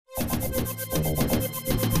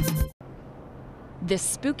This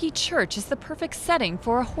spooky church is the perfect setting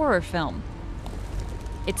for a horror film.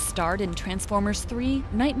 It starred in Transformers 3,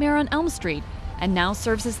 Nightmare on Elm Street, and now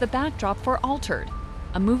serves as the backdrop for Altered,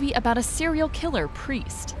 a movie about a serial killer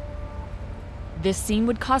priest. This scene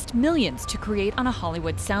would cost millions to create on a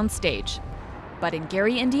Hollywood soundstage. But in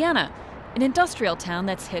Gary, Indiana, an industrial town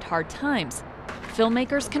that's hit hard times,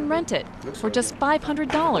 filmmakers can rent it for just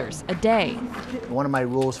 $500 a day. One of my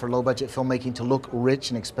rules for low-budget filmmaking to look rich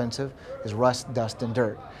and expensive is rust, dust, and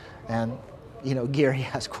dirt. And, you know, Gary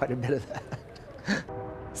has quite a bit of that.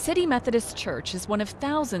 City Methodist Church is one of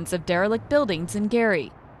thousands of derelict buildings in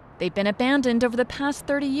Gary. They've been abandoned over the past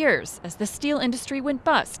 30 years as the steel industry went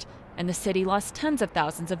bust and the city lost tens of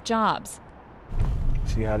thousands of jobs.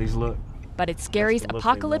 See how these look? But it's Gary's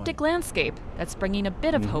apocalyptic landscape that's bringing a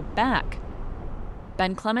bit of hope back.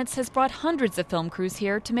 Ben Clements has brought hundreds of film crews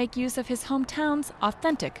here to make use of his hometown's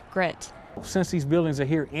authentic grit. Since these buildings are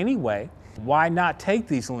here anyway, why not take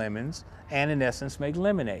these lemons and, in essence, make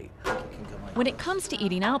lemonade? When it comes to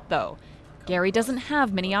eating out, though, Gary doesn't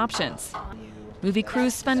have many options. Movie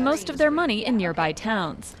crews spend most of their money in nearby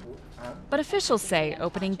towns. But officials say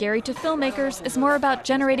opening Gary to filmmakers is more about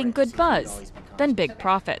generating good buzz than big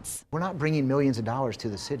profits. We're not bringing millions of dollars to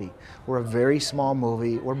the city. We're a very small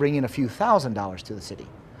movie. We're bringing a few $1,000s to the city.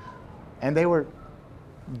 And they were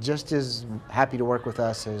just as happy to work with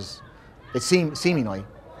us as, it seemingly,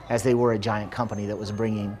 as they were a giant company that was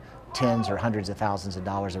bringing tens or hundreds of thousands of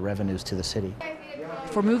dollars of revenues to the city.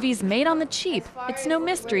 For movies made on the cheap, it's no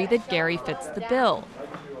mystery that Gary fits the bill.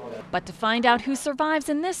 But to find out who survives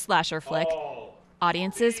in this slasher flick,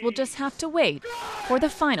 audiences will just have to wait for the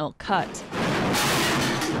final cut.